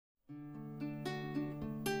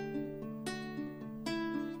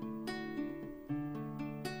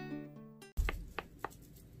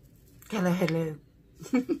Hello, hello.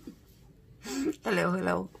 Hello,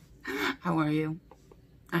 hello. How are you?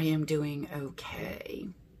 I am doing okay,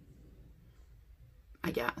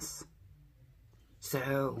 I guess.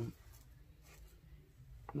 So,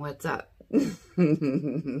 what's up?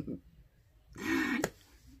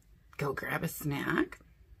 Go grab a snack,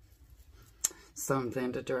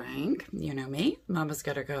 something to drink. You know me, Mama's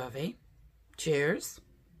got her coffee. Cheers.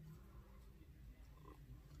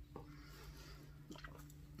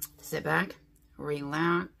 Sit back,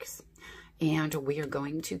 relax, and we are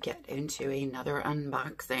going to get into another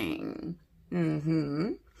unboxing.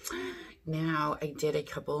 Now, I did a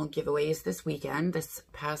couple giveaways this weekend, this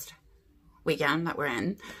past weekend that we're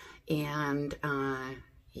in, and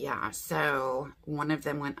yeah, so one of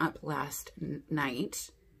them went up last night,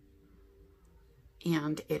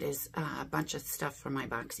 and it is a bunch of stuff from my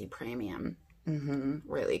Boxy Premium.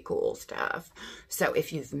 Really cool stuff. So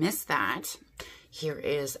if you've missed that, here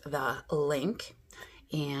is the link,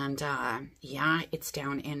 and yeah, it's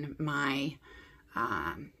down in my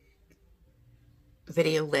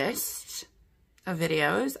video list of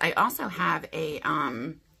videos. I also have a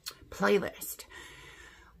playlist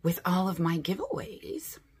with all of my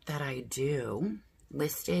giveaways that I do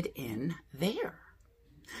listed in there.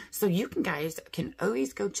 So you guys can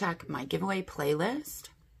always go check my giveaway playlist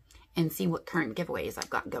and see what current giveaways I've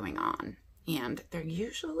got going on. And there are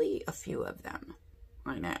usually a few of them,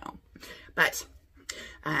 I know. But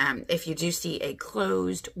if you do see a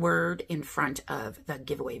closed word in front of the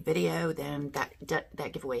giveaway video, then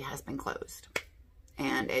that giveaway has been closed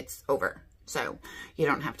and it's over. So you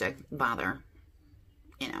don't have to bother,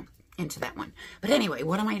 you know, into that one. But anyway,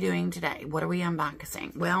 what am I doing today? What are we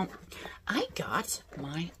unboxing? Well, I got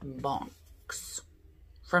my box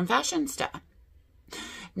from Fashionsta.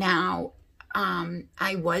 Now,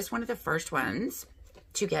 I was one of the first ones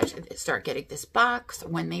to start getting this box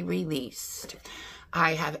when they released.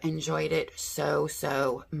 I have enjoyed it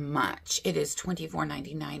so much. It is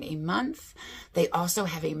 $24.99 a month. They also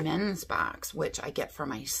have a men's box, which I get for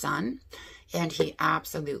my son, and he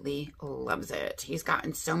absolutely loves it. He's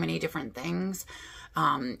gotten so many different things.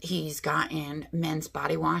 He's gotten men's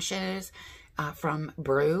body washes from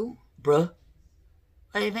Bruh,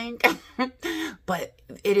 I think. But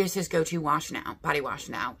it is his go-to wash now, body wash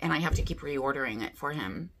now, and I have to keep reordering it for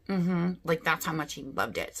him. Like, that's how much he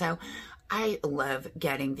loved it. So I love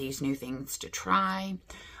getting these new things to try,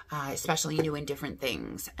 especially new and different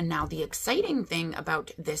things. And now the exciting thing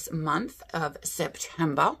about this month of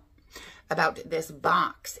September, about this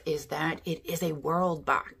box, is that it is a world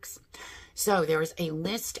box. So there is a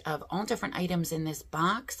list of all different items in this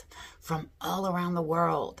box from all around the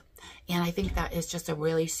world. And I think that is just a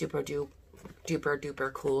really super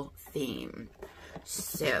duper cool theme.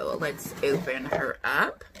 So let's open her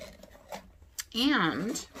up.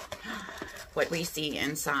 And what we see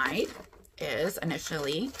inside is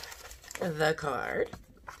initially the card,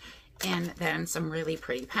 and then some really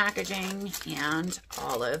pretty packaging and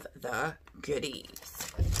all of the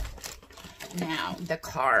goodies. Now, the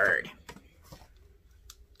card.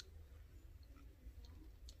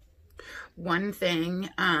 One thing,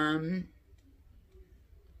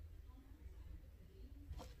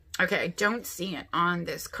 okay, I don't see it on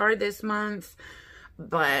this card this month,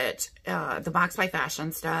 but the Box by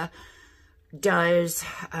Fashionsta does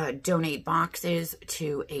donate boxes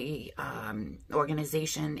to a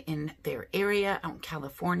organization in their area out in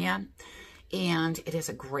California, and it is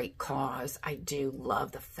a great cause. I do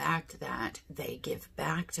love the fact that they give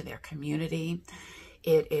back to their community.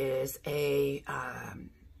 It is a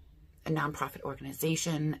nonprofit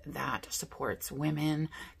organization that supports women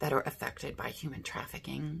that are affected by human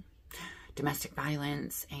trafficking, domestic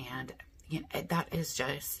violence, and you know, that is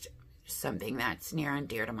just something that's near and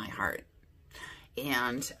dear to my heart.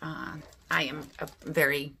 And I am a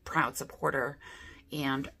very proud supporter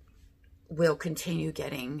and will continue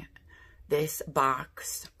getting this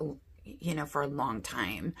box, you know, for a long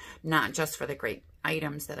time. Not just for the great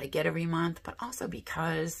items that I get every month, but also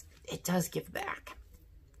because it does give back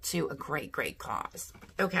to a great cause.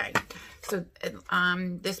 Okay, so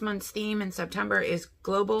this month's theme in September is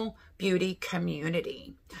Global Beauty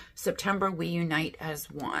Community. September, we unite as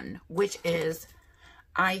one, which is,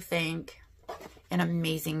 I think, an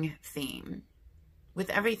amazing theme. With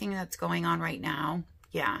everything that's going on right now,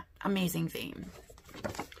 yeah, amazing theme.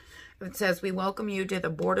 It says, we welcome you to the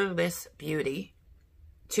Borderless Beauty,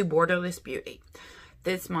 Borderless Beauty.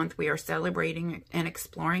 This month, we are celebrating and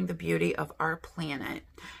exploring the beauty of our planet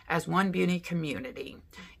as one beauty community.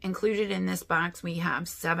 Included in this box, we have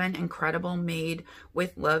 7 incredible made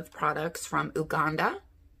with love products from Uganda,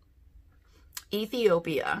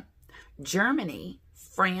 Ethiopia, Germany,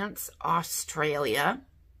 France, Australia,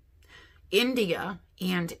 India,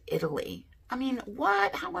 and Italy. I mean,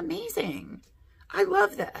 what? How amazing. I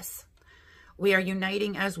love this. We are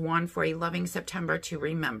uniting as one for a loving September to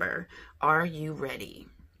remember. Are you ready?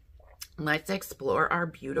 Let's explore our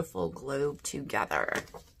beautiful globe together.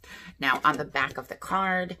 Now, on the back of the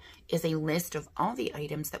card is a list of all the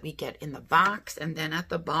items that we get in the box. And then at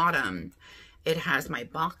the bottom, it has my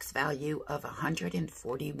box value of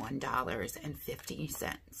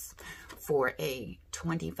 $141.50 for a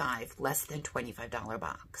less than $25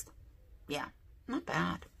 box. Yeah, not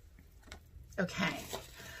bad. Okay,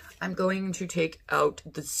 I'm going to take out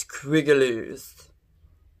the squigglies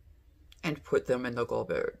and put them in the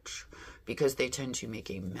garbage because they tend to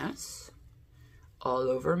make a mess all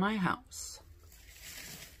over my house.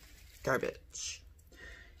 Garbage.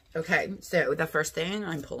 Okay, so the first thing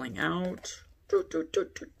I'm pulling out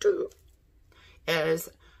is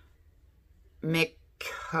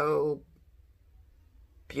Mco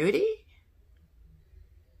Beauty.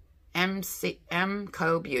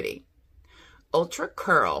 Mco Beauty. Ultra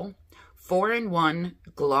Curl 4-in-1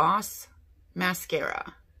 Gloss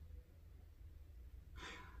Mascara.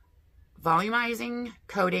 Volumizing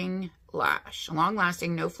Coating Lash.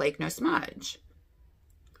 Long-lasting, no flake, no smudge.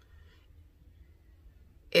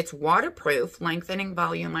 It's waterproof, lengthening,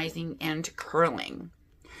 volumizing, and curling.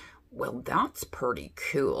 Well, that's pretty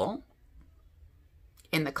cool.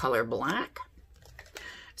 In the color black.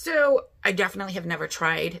 So, I definitely have never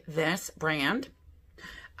tried this brand.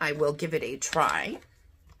 I will give it a try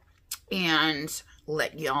and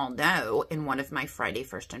let y'all know in one of my Friday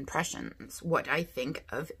First Impressions what I think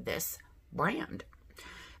of this brand.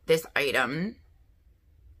 This item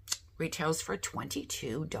retails for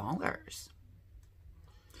 $22.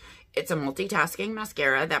 It's a multitasking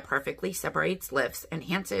mascara that perfectly separates, lifts,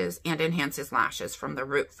 enhances lashes from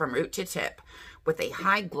root to tip with a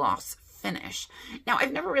high gloss finish. Now,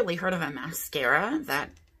 I've never really heard of a mascara that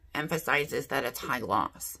emphasizes that it's high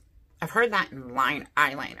gloss. I've heard that in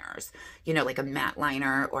eyeliners, you know, like a matte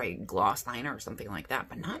liner or a gloss liner or something like that,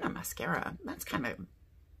 but not a mascara. That's kind of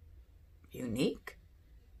unique.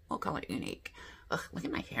 We'll call it unique. Ugh, look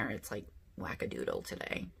at my hair. It's like wackadoodle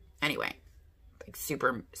today. Anyway, like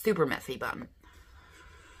super messy bun.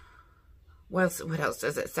 What else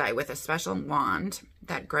does it say? With a special wand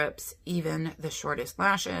that grips even the shortest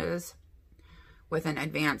lashes with an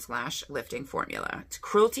advanced lash lifting formula. It's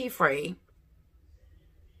cruelty-free,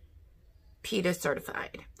 PETA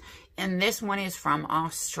certified. And this one is from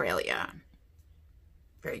Australia.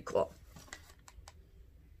 Very cool.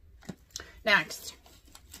 Next.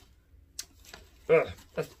 Ugh,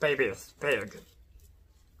 this baby is big.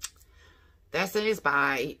 This is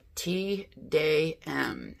by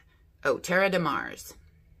TDM. Oh, Terra de Mars.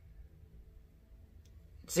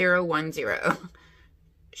 010.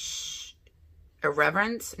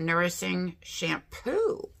 Irreverence Nourishing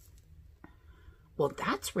Shampoo. Well,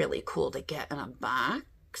 that's really cool to get in a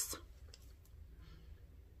box.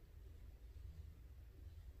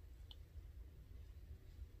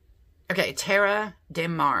 Okay, Terra de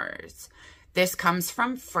Mars. This comes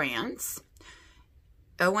from France.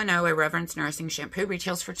 O&O Irreverence Nourishing Shampoo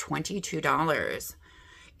retails for $22.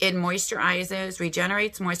 It moisturizes,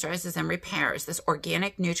 regenerates, moisturizes, and repairs. This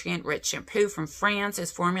organic, nutrient-rich shampoo from France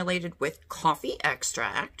is formulated with coffee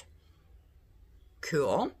extract.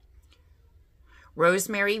 Cool.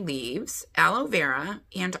 Rosemary leaves, aloe vera,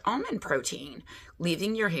 and almond protein,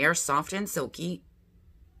 leaving your hair soft and silky,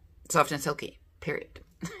 period.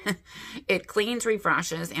 It cleans,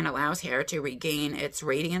 refreshes, and allows hair to regain its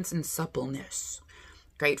radiance and suppleness.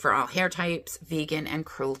 Great for all hair types, vegan, and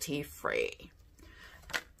cruelty-free.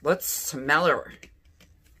 Let's smell her.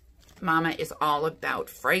 Mama is all about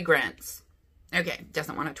fragrance. Okay,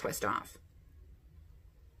 doesn't want to twist off.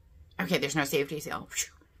 Okay, there's no safety seal.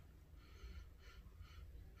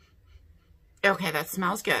 Okay, that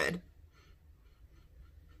smells good.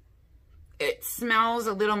 It smells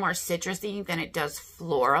a little more citrusy than it does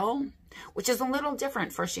floral, which is a little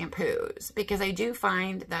different for shampoos because I do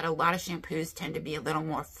find that a lot of shampoos tend to be a little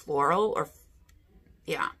more floral or,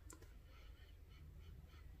 yeah.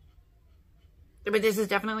 But this is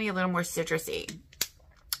definitely a little more citrusy,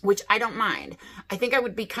 which I don't mind. I think I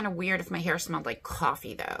would be kind of weird if my hair smelled like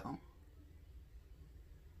coffee, though.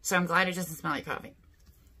 So I'm glad it doesn't smell like coffee.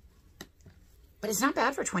 But it's not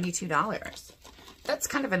bad for $22. That's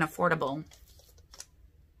kind of an affordable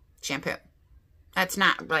shampoo. That's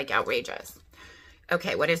not, like, outrageous.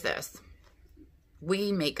 Okay, what is this?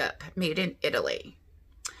 We Makeup, made in Italy.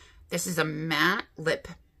 This is a matte lip,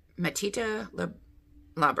 Matita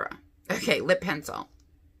Labra. Okay, lip pencil.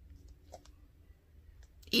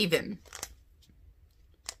 Even.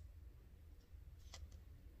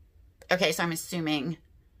 Okay, so I'm assuming,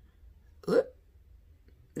 whoop,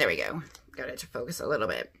 there we go. Got it to focus a little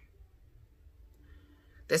bit.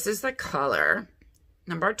 This is the color,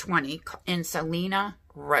 number 20, in Selena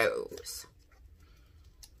Rose.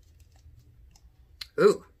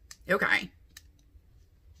 Ooh, okay.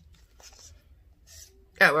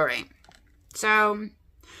 Oh, all right. So,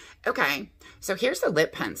 okay. So here's the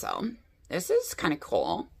lip pencil. This is kind of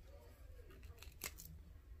cool.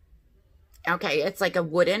 Okay, it's like a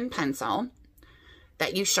wooden pencil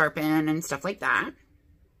that you sharpen and stuff like that.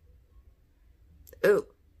 Ooh.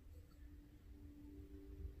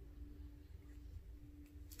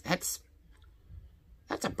 That's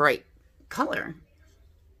a bright color.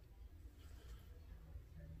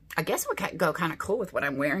 I guess we could go kind of cool with what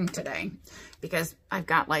I'm wearing today, because I've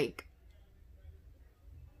got like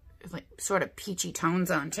sort of peachy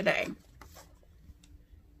tones on today.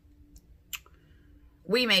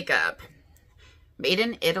 We Makeup, made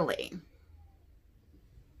in Italy.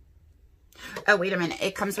 Oh, wait a minute.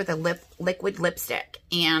 It comes with a liquid lipstick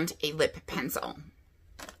and a lip pencil.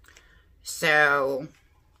 So,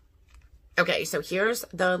 okay, so here's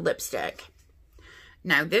the lipstick.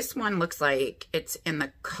 Now, this one looks like it's in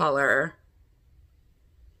the color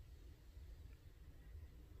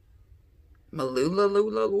Malula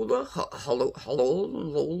Lula Lula. Hello,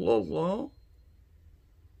 hello.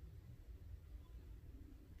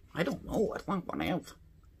 I don't know what one is.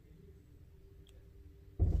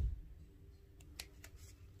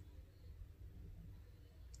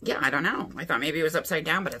 Yeah, I don't know. I thought maybe it was upside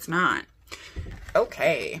down, but it's not.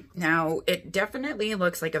 Okay, now it definitely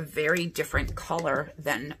looks like a very different color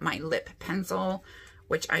than my lip pencil,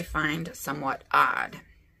 which I find somewhat odd.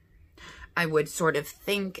 I would sort of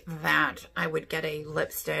think that I would get a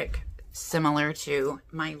lipstick similar to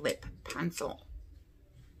my lip pencil,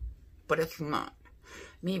 but it's not.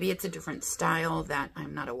 Maybe it's a different style that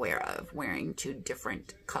I'm not aware of, wearing two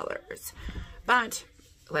different colors. But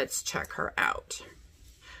let's check her out.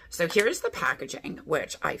 So here's the packaging,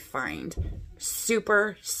 which I find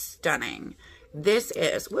super stunning. This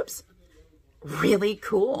is, whoops, really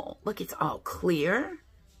cool. Look, it's all clear.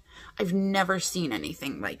 I've never seen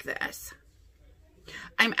anything like this.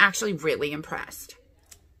 I'm actually really impressed.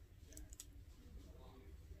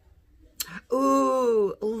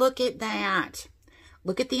 Ooh, look at that.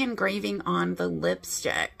 Look at the engraving on the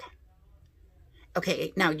lipstick.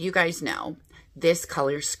 Okay, now you guys know, this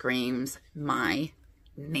color screams my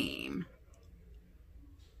name.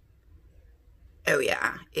 Oh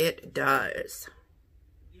yeah, it does.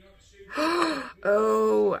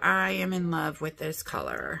 Oh, I am in love with this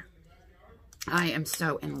color. I am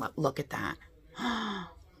so in love. Look at that.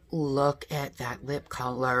 Look at that lip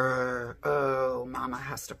color. Oh, mama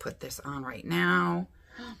has to put this on right now.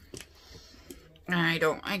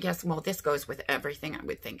 I guess, well, this goes with everything. I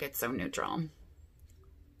would think it's so neutral.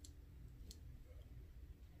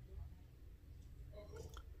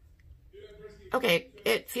 Okay,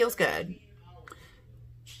 it feels good.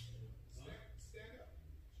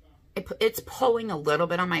 It's pulling a little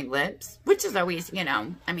bit on my lips, which is always, you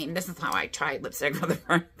know, I mean, this is how I tried lipstick for the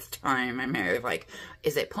first time. I'm like,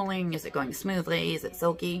 is it pulling? Is it going smoothly? Is it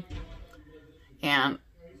silky? And,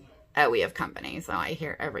 oh, we have company, so I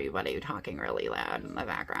hear everybody talking really loud in the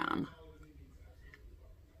background.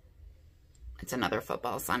 It's another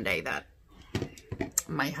football Sunday that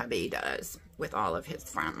my hubby does with all of his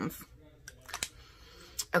friends.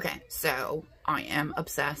 Okay, so I am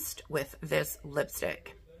obsessed with this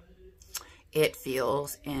lipstick. It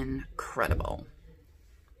feels incredible.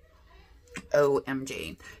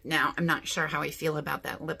 OMG. Now, I'm not sure how I feel about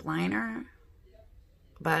that lip liner,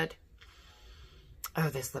 but, oh,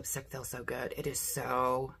 this lipstick feels so good. It is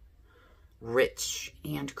so rich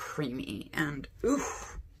and creamy, and,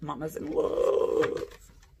 oof, mama's in love.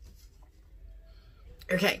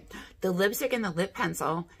 Okay, the lipstick and the lip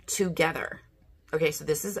pencil together. Okay, so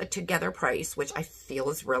this is a together price, which I feel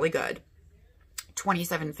is really good.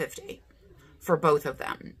 $27.50 for both of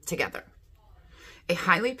them together. A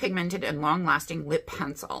highly pigmented and long-lasting lip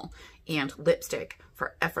pencil and lipstick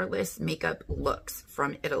for effortless makeup looks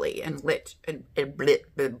from Italy, and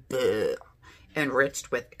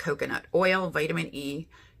enriched with coconut oil, vitamin E,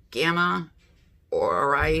 gamma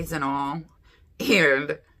oryzanol,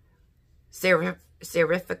 and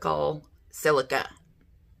serifical silica.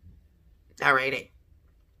 Alrighty.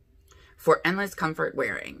 For endless comfort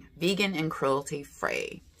wearing. Vegan and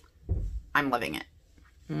cruelty-free. I'm loving it.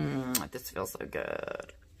 This feels so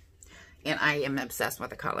good. And I am obsessed with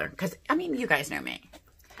the color. Because, I mean, you guys know me.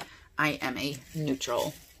 I am a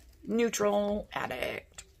neutral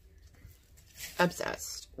addict.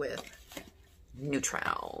 Obsessed with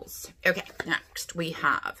neutrals. Okay, next we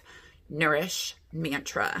have Nourish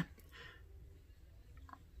Mantra.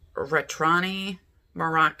 Ratrani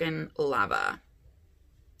Moroccan Lava.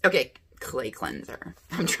 Okay, clay cleanser.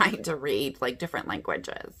 I'm trying to read like different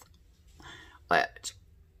languages, but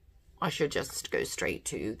I should just go straight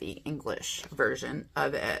to the English version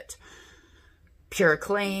of it. Pure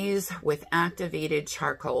clays with activated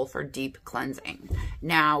charcoal for deep cleansing.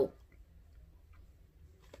 Now,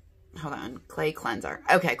 hold on, clay cleanser.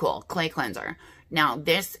 Okay, cool, clay cleanser. Now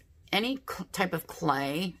this, any type of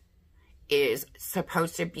clay is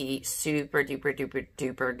supposed to be super duper duper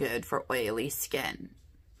duper good for oily skin,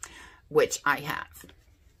 which I have.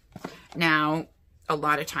 Now, a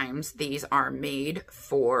lot of times these are made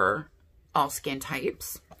for all skin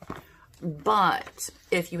types, but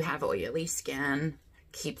if you have oily skin,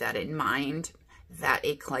 keep that in mind, that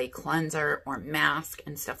a clay cleanser or mask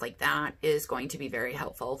and stuff like that is going to be very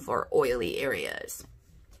helpful for oily areas.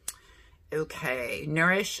 Okay,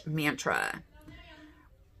 Nourish Mantra.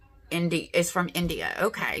 Is from India.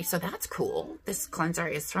 Okay, so that's cool. This cleanser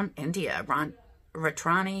is from India.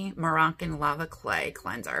 Ratrani Moroccan Lava Clay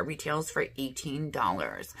Cleanser retails for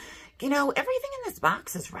 $18. You know, everything in this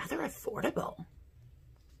box is rather affordable.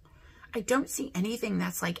 I don't see anything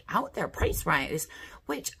that's like out there price-wise,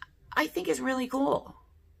 which I think is really cool.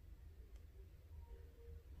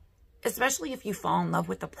 Especially if you fall in love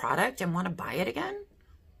with the product and want to buy it again.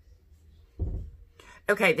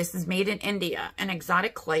 Okay, this is made in India, an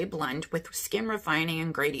exotic clay blend with skin refining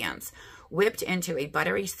ingredients, whipped into a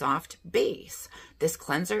buttery soft base. This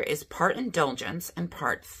cleanser is part indulgence and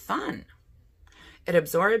part fun. It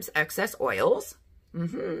absorbs excess oils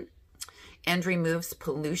and removes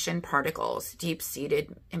pollution particles,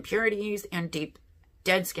 deep-seated impurities, and deep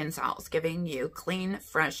dead skin cells, giving you clean,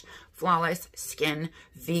 fresh, flawless skin,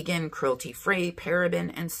 vegan, cruelty-free,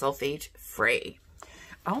 paraben, and sulfate-free.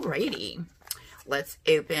 Alrighty. Let's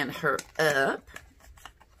open her up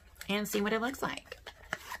and see what it looks like.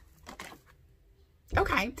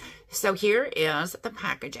 Okay, so here is the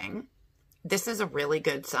packaging. This is a really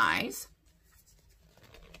good size.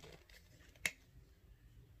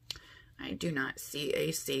 I do not see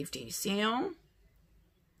a safety seal.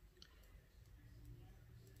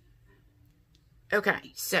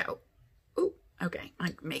 Okay, so, okay,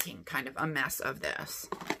 I'm making kind of a mess of this.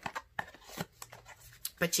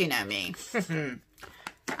 But you know me,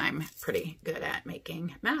 I'm pretty good at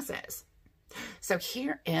making messes. So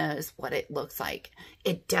here is what it looks like.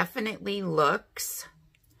 It definitely looks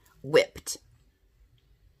whipped,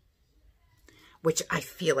 which I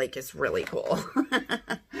feel like is really cool.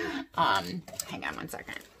 Hang on one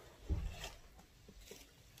second.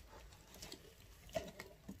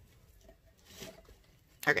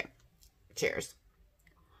 Okay, cheers.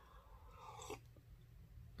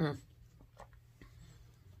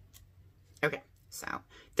 Okay, so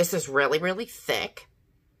this is really, really thick.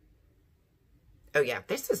 Oh yeah,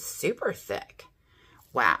 this is super thick.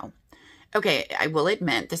 Wow. Okay, I will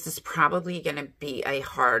admit this is probably going to be a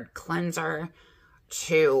hard cleanser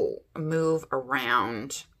to move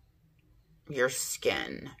around your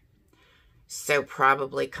skin. So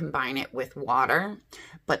probably combine it with water.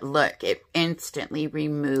 But look, it instantly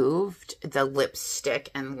removed the lipstick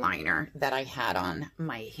and liner that I had on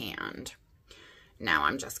my hand. Now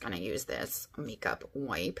I'm just going to use this makeup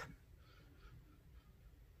wipe.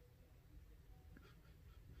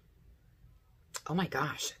 Oh my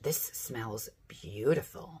gosh, this smells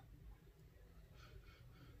beautiful.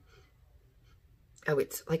 Oh,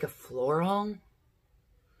 it's like a floral.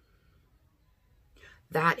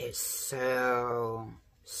 That is so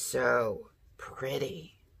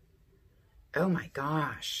pretty. Oh my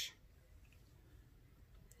gosh.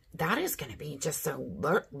 That is going to be just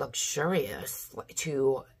so luxurious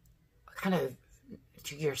to kind of,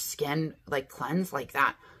 to your skin, like cleanse like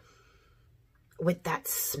that. With that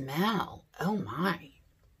smell. Oh my.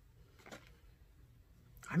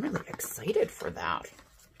 I'm really excited for that.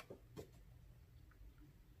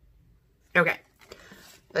 Okay.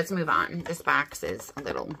 Let's move on. This box is a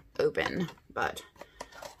little open, but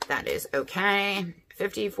that is okay.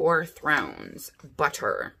 54 Thrones.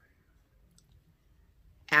 Butter.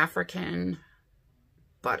 African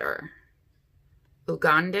butter.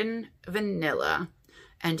 Ugandan vanilla.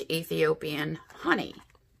 And Ethiopian honey.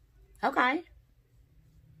 Okay.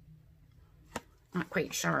 Not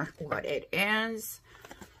quite sure what it is.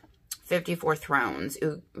 54 Thrones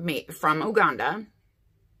from Uganda.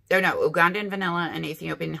 Oh no, Ugandan vanilla and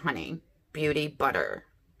Ethiopian honey. Beauty butter.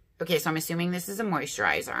 Okay, so I'm assuming this is a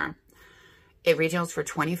moisturizer. It retails for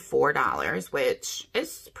 $24, which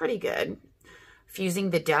is pretty good. Fusing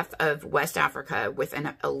the depth of West Africa with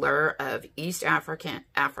an allure of East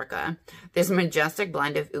Africa, this majestic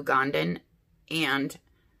blend of Ugandan and,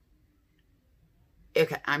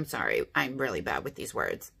 okay, I'm sorry, I'm really bad with these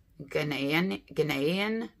words.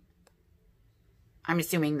 Ghanaian, I'm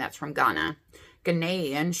assuming that's from Ghana.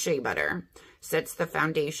 Ghanaian shea butter sets the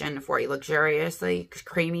foundation for a luxuriously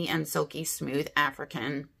creamy and silky smooth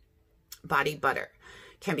African body butter.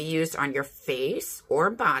 Can be used on your face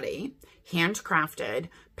or body, handcrafted,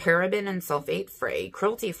 paraben and sulfate free,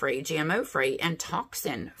 cruelty free, GMO free, and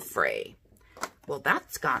toxin free. Well,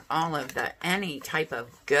 that's got all of the any type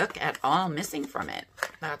of gook at all missing from it.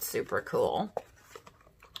 That's super cool.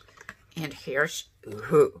 And here's,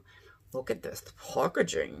 ooh, look at this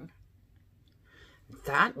packaging.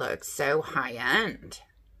 That looks so high end.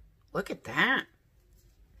 Look at that.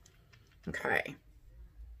 Okay.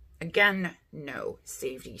 Again, no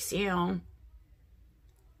safety seal.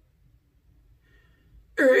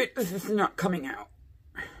 Alright, this is not coming out.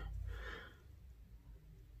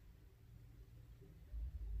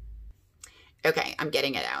 Okay, I'm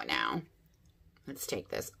getting it out now. Let's take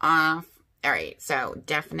this off. Alright, so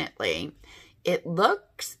definitely, it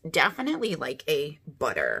looks definitely like a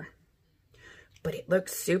butter. But it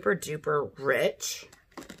looks super duper rich.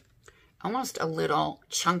 Almost a little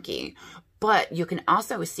chunky. But you can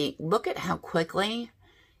also see, look at how quickly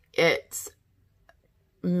it's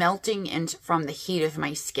melting into from the heat of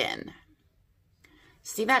my skin.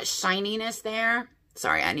 See that shininess there?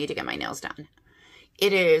 Sorry, I need to get my nails done.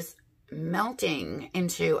 It is melting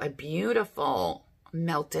into a beautiful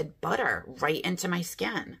melted butter right into my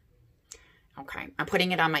skin. Okay, I'm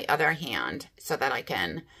putting it on my other hand so that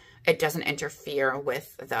it doesn't interfere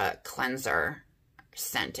with the cleanser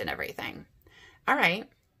scent and everything. All right.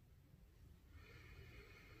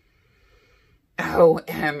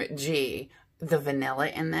 OMG. The vanilla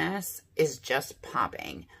in this is just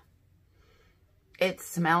popping. It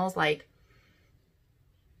smells like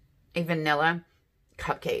a vanilla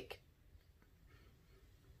cupcake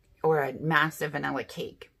or a massive vanilla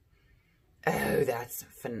cake. Oh, that's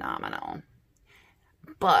phenomenal.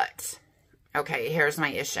 But, okay, here's my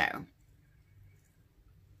issue.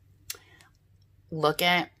 Look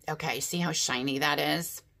at, okay, see how shiny that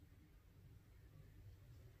is?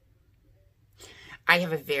 I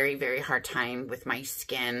have a very, very hard time with my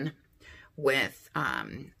skin with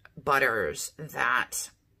butters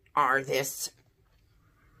that are this,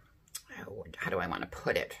 oh, how do I want to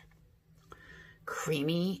put it?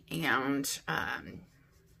 Creamy and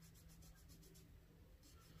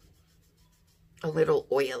a little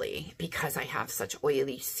oily. Because I have such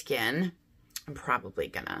oily skin, I'm probably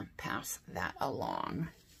gonna pass that along.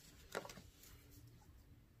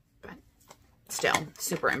 But still,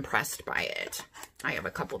 super impressed by it. I have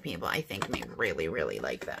a couple people I think may really, really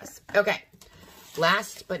like this. Okay,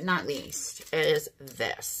 last but not least is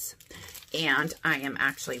this. And I am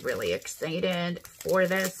actually really excited for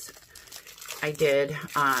this. I did,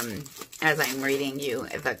 as I'm reading you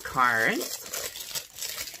the cards,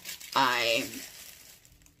 I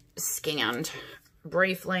scanned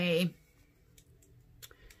briefly.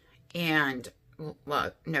 And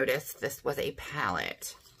look, notice this was a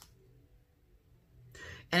palette.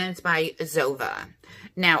 And it's by Zova.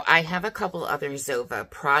 Now, I have a couple other Zova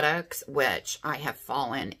products, which I have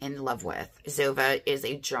fallen in love with. Zova is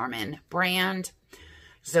a German brand.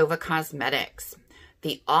 Zova Cosmetics.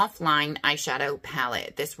 The offline eyeshadow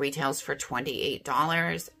palette. This retails for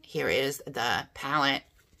 $28. Here is the palette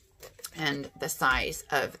and the size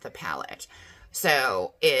of the palette.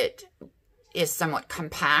 So, it is somewhat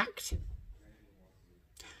compact.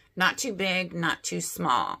 Not too big, not too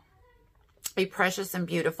small. A precious and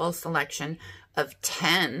beautiful selection of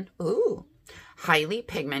 10, highly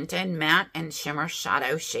pigmented matte and shimmer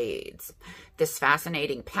shadow shades. This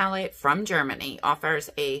fascinating palette from Germany offers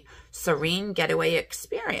a serene getaway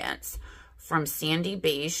experience from sandy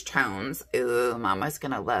beige tones. Ooh, Mama's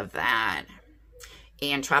gonna love that.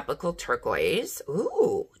 And tropical turquoise,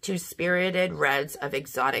 to spirited reds of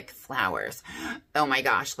exotic flowers. Oh my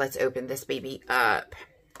gosh, let's open this baby up.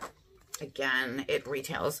 Again, it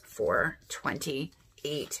retails for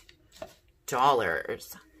 $28.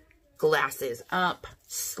 Glasses up,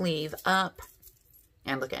 sleeve up.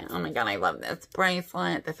 And look at, oh my God, I love this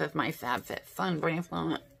bracelet. This is my Fabfitfun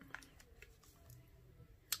bracelet.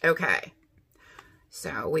 Okay.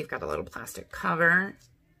 So we've got a little plastic cover.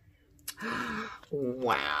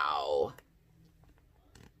 Wow.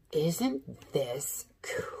 Isn't this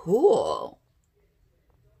cool?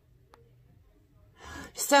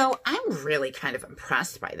 So I'm really kind of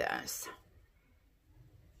impressed by this.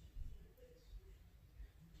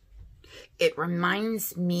 It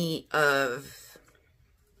reminds me of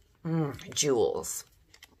Jewels.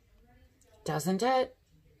 Doesn't it?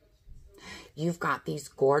 You've got these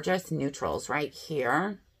gorgeous neutrals right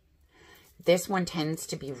here. This one tends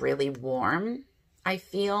to be really warm, I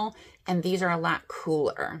feel, and these are a lot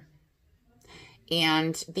cooler.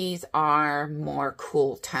 And these are more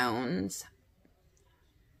cool tones.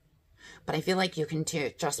 But I feel like you can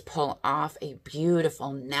just pull off a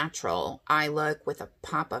beautiful natural eye look with a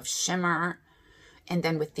pop of shimmer. And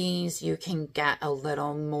then with these, you can get a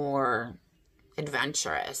little more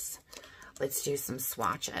adventurous. Let's do some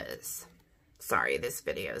swatches. Sorry, this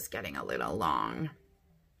video is getting a little long.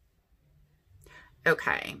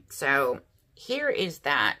 Okay, so here is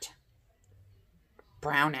that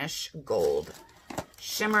brownish gold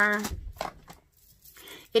shimmer.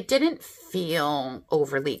 It didn't feel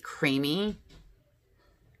overly creamy,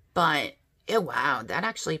 but wow, that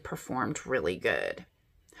actually performed really good.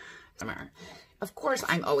 Of course,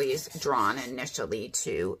 I'm always drawn initially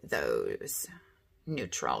to those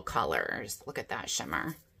neutral colors. Look at that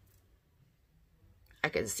shimmer. I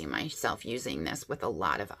could see myself using this with a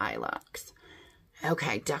lot of eye looks.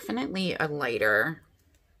 Okay, definitely a lighter,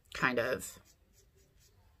 kind of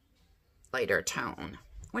lighter tone,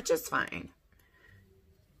 which is fine.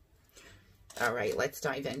 All right, let's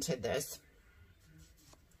dive into this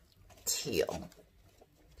teal.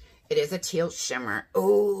 It is a teal shimmer.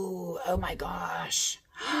 Oh my gosh.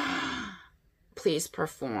 Please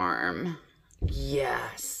perform.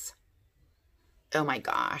 Yes. Oh my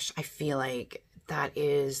gosh. I feel like that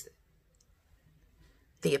is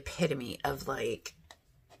the epitome of like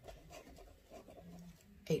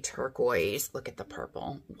a turquoise. Look at the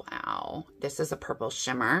purple. Wow. This is a purple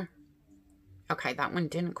shimmer. Okay, that one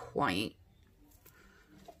didn't quite.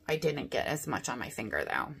 I didn't get as much on my finger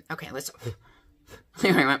though. Okay, let's.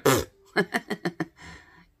 There I went.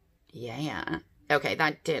 Yeah. Okay,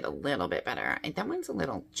 that did a little bit better. That one's a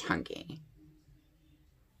little chunky.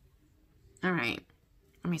 All right.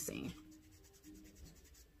 Let me see.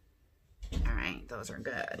 All right, those are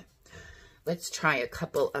good. Let's try a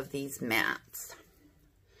couple of these mattes.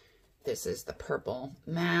 This is the purple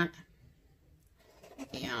matte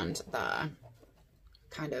and the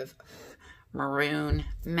kind of maroon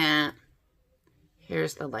matte.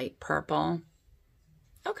 Here's the light purple.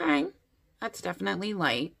 Okay, that's definitely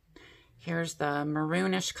light. Here's the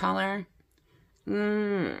maroonish color.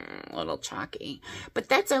 A little chalky, but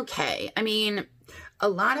that's okay. I mean, a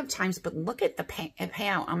lot of times, but look at the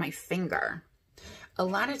payout on my finger. A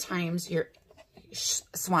lot of times your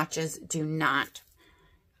swatches do not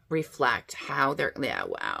reflect how they're,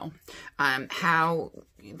 how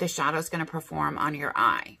the shadow is going to perform on your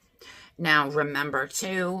eye. Now, remember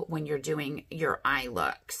too, when you're doing your eye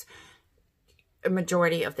looks, a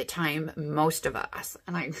majority of the time, most of us,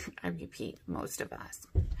 and I repeat, most of us,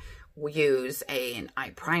 will use an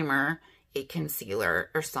eye primer, a concealer,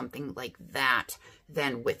 or something like that,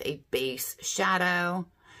 then with a base shadow,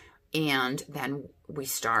 and then we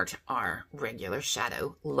start our regular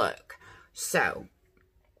shadow look. So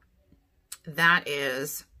that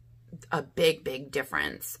is a big, big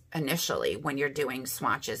difference initially when you're doing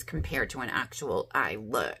swatches compared to an actual eye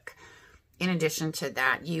look. In addition to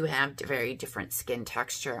that, you have very different skin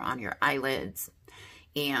texture on your eyelids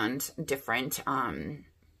and different,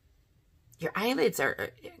 your eyelids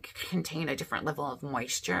contain a different level of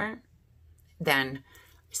moisture than,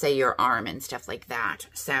 say, your arm and stuff like that.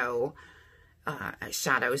 So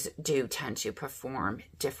shadows do tend to perform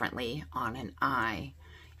differently on an eye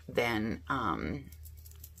than, I'll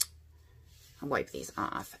wipe these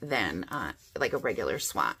off, than like a regular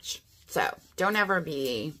swatch. So don't ever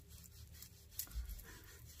be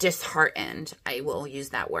disheartened, I will use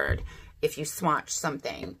that word, if you swatch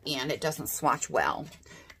something and it doesn't swatch well.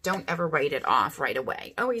 Don't ever write it off right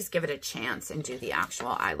away. Always give it a chance and do the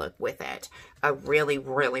actual eye look with it. A really,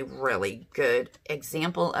 really, really good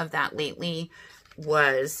example of that lately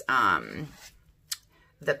was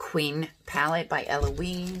the Queen palette by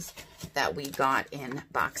Eloise that we got in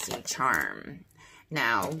Boxycharm.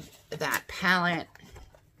 Now, that palette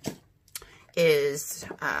is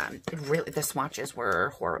really, the swatches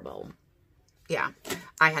were horrible. Yeah,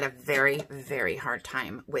 I had a very, very hard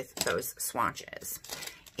time with those swatches.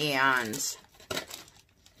 And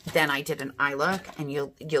then I did an eye look, and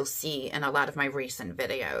you'll see in a lot of my recent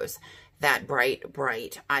videos that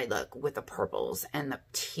bright eye look with the purples and the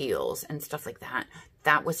teals and stuff like that.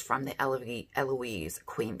 That was from the Eloise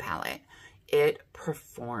Queen palette. It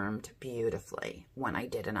performed beautifully when I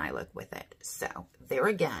did an eye look with it. So there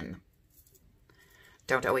again,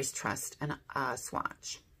 don't always trust a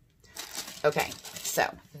swatch. Okay,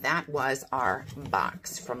 so that was our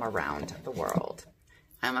box from around the world.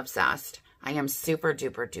 I'm obsessed. I am super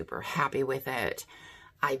duper duper happy with it.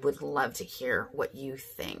 I would love to hear what you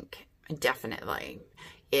think. Definitely.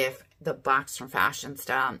 If the box from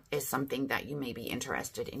Fashionsta is something that you may be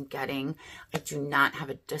interested in getting, I do not have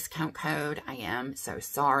a discount code. I am so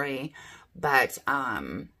sorry, but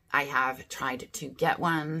I have tried to get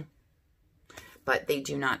one, but they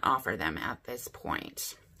do not offer them at this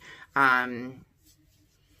point.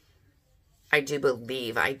 I do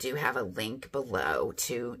believe I do have a link below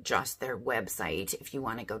to just their website if you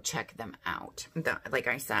want to go check them out. Like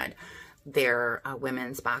I said, their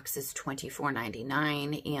women's box is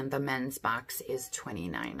 $24.99 and the men's box is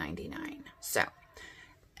 $29.99. So,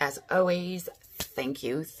 as always, thank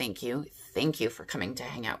you, thank you, thank you for coming to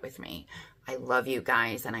hang out with me. I love you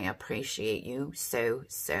guys and I appreciate you so,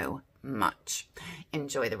 so much.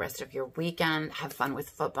 Enjoy the rest of your weekend. Have fun with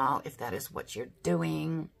football if that is what you're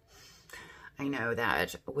doing. I know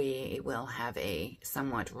that we will have a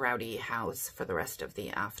somewhat rowdy house for the rest of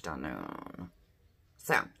the afternoon.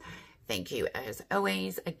 So, thank you as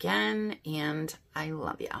always again, and I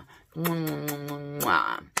love ya.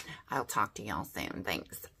 I'll talk to y'all soon.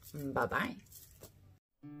 Thanks. Bye-bye.